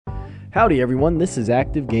Howdy everyone, this is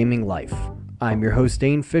Active Gaming Life. I'm your host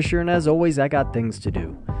Dane Fisher, and as always I got things to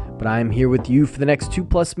do. But I am here with you for the next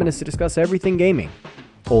 2+ minutes to discuss everything gaming,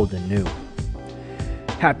 old and new.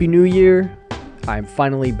 Happy New Year! I'm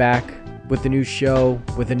finally back with a new show,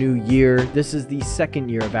 with a new year. This is the second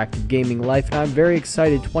year of Active Gaming Life, and I'm very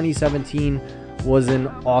excited. 2017 was an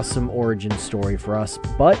awesome origin story for us,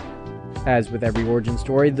 but as with every origin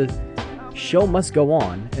story, the show must go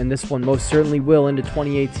on, and this one most certainly will into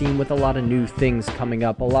 2018 with a lot of new things coming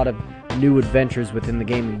up, a lot of new adventures within the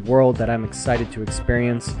gaming world that I'm excited to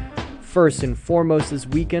experience. First and foremost, this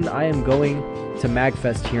weekend I am going to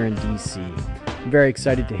MagFest here in DC. I'm very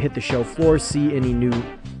excited to hit the show floor, see any new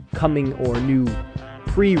coming or new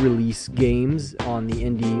pre-release games on the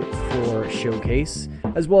Indie Floor Showcase,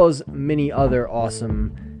 as well as many other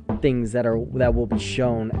awesome things that will be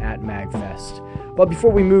shown at MagFest. But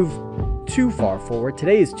before we move too far forward,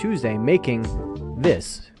 today is Tuesday, making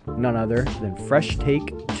this none other than Fresh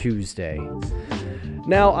Take Tuesday.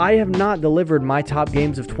 Now, I have not delivered my top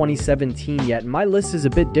games of 2017 yet. My list is a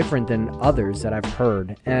bit different than others that I've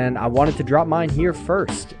heard, and I wanted to drop mine here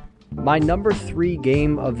first. My number 3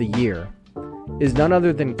 game of the year is none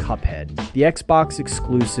other than Cuphead. The Xbox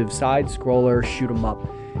exclusive side-scroller shoot-'em-up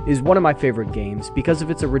is one of my favorite games because of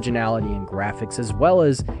its originality and graphics, as well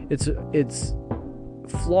as its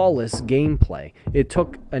flawless gameplay. It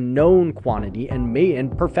took a known quantity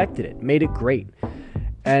and perfected it, made it great.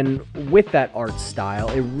 And with that art style,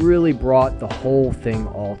 it really brought the whole thing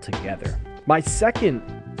all together. My second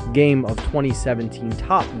game of 2017,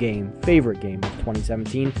 favorite game of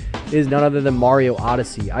 2017, is none other than Mario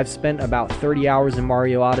Odyssey. I've spent about 30 hours in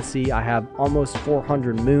Mario Odyssey. I have almost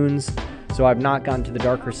 400 moons, so I've not gotten to the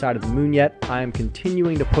darker side of the moon yet. I am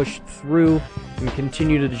continuing to push through and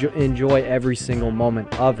continue to enjoy every single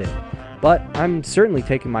moment of it. But I'm certainly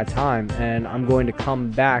taking my time, and I'm going to come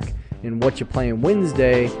back in What You Playing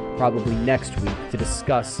Wednesday, probably next week, to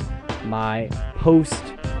discuss my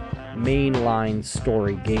post-mainline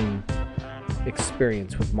story game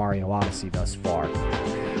experience with Mario Odyssey thus far.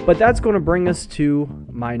 But that's going to bring us to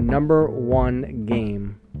my number 1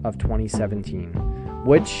 game of 2017,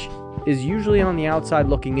 which is usually on the outside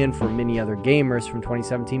looking in for many other gamers from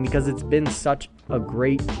 2017 because it's been such a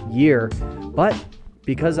great year. But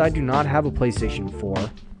because I do not have a PlayStation 4,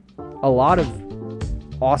 a lot of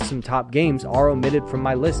awesome top games are omitted from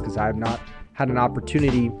my list because I have not had an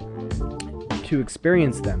opportunity to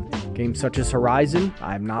experience them. Games such as Horizon,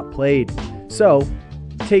 I have not played. So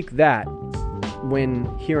take that when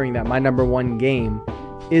hearing that my number 1 game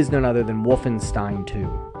is none other than Wolfenstein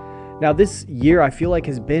 2. Now, this year I feel like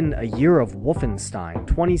has been a year of Wolfenstein.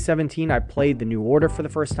 2017, I played The New Order for the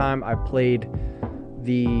first time. I played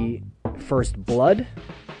The First Blood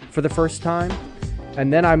for the first time.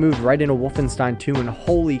 And then I moved right into Wolfenstein 2, and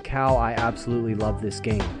holy cow, I absolutely love this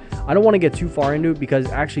game. I don't want to get too far into it because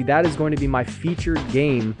actually that is going to be my featured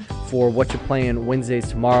game for What You're Playing Wednesdays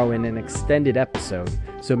tomorrow in an extended episode.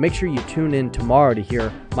 So make sure you tune in tomorrow to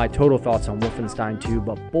hear my total thoughts on Wolfenstein 2.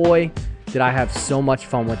 But boy, did I have so much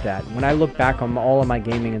fun with that. When I look back on all of my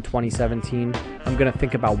gaming in 2017, I'm going to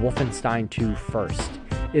think about Wolfenstein 2 first.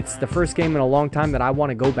 It's the first game in a long time that I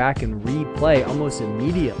want to go back and replay almost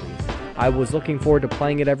immediately. I was looking forward to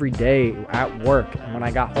playing it every day at work and when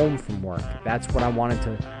I got home from work. That's what I wanted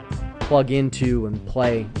to plug into and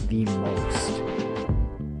play the most.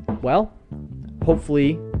 Well,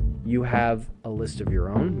 hopefully you have a list of your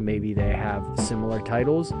own. Maybe they have similar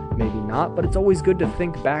titles, maybe not, but it's always good to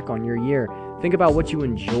think back on your year. Think about what you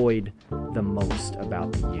enjoyed the most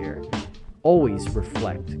about the year. Always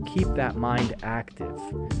reflect. Keep that mind active.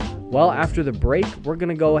 Well, after the break, we're going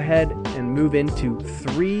to go ahead and move into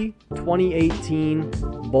 3 2018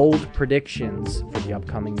 bold predictions for the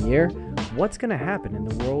upcoming year. What's going to happen in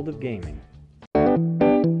the world of gaming?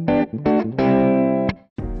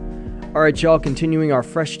 Alright y'all, continuing our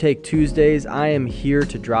Fresh Take Tuesdays, I am here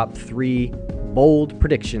to drop 3 bold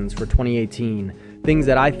predictions for 2018. Things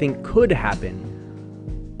that I think could happen,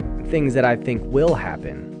 things that I think will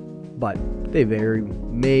happen, but they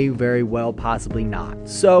may very well possibly not.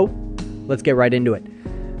 So, let's get right into it.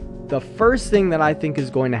 The first thing that I think is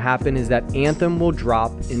going to happen is that Anthem will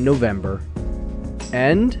drop in November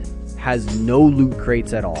and has no loot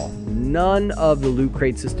crates at all. None of the loot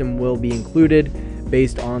crate system will be included.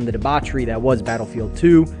 Based on the debauchery that was Battlefield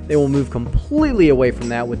 2, they will move completely away from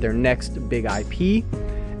that with their next big IP,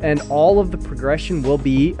 and all of the progression will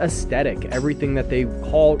be aesthetic. Everything that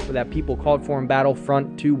people called for in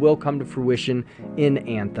Battlefront 2 will come to fruition in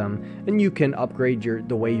Anthem, and you can upgrade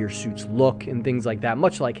the way your suits look and things like that,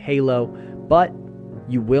 much like Halo, but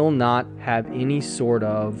you will not have any sort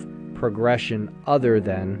of progression other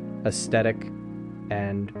than aesthetic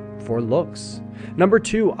and for looks. Number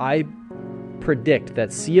 2, I predict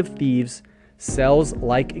that Sea of Thieves sells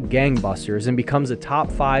like gangbusters and becomes a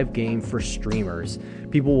top 5 game for streamers.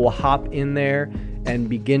 People will hop in there and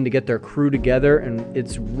begin to get their crew together, and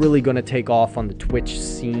it's really going to take off on the Twitch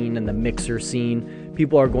scene and the Mixer scene.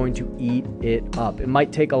 People are going to eat it up. It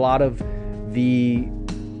might take a lot of the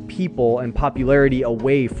people and popularity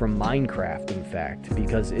away from Minecraft, in fact,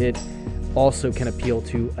 because it also can appeal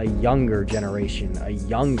to a younger generation, a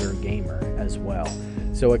younger gamer as well.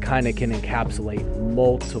 So it kind of can encapsulate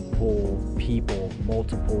multiple people,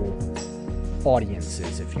 multiple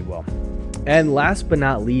audiences, if you will. And last but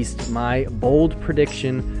not least, my last bold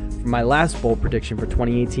prediction for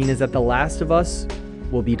 2018 is that The Last of Us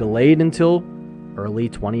will be delayed until early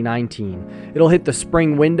 2019. It'll hit the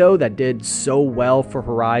spring window that did so well for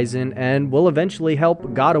Horizon and will eventually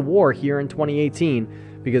help God of War here in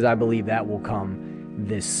 2018, because I believe that will come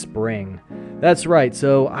this spring. That's right,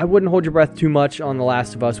 so I wouldn't hold your breath too much on The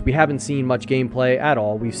Last of Us. We haven't seen much gameplay at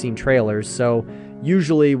all. We've seen trailers, so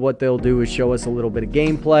usually what they'll do is show us a little bit of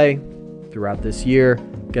gameplay throughout this year,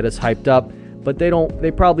 get us hyped up, but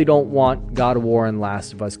they probably don't want God of War and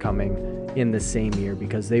Last of Us coming in the same year,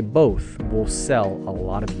 because they both will sell a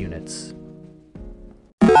lot of units.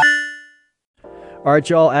 All right,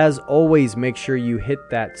 y'all, as always, make sure you hit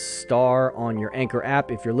that star on your Anchor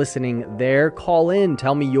app. If you're listening there, call in.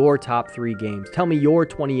 Tell me your top 3 games. Tell me your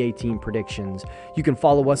 2018 predictions. You can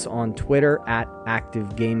follow us on Twitter at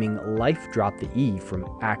Active Gaming Life. Drop the E from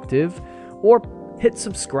active, or hit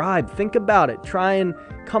subscribe. Think about it. Try and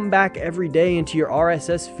come back every day into your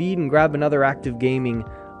RSS feed and grab another Active Gaming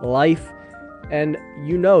Life. And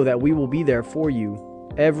you know that we will be there for you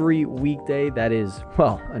every weekday that is,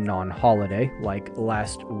 well, a non-holiday like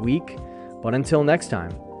last week. But until next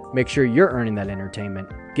time, make sure you're earning that entertainment.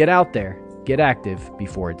 Get out there, get active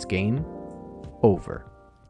before it's game over.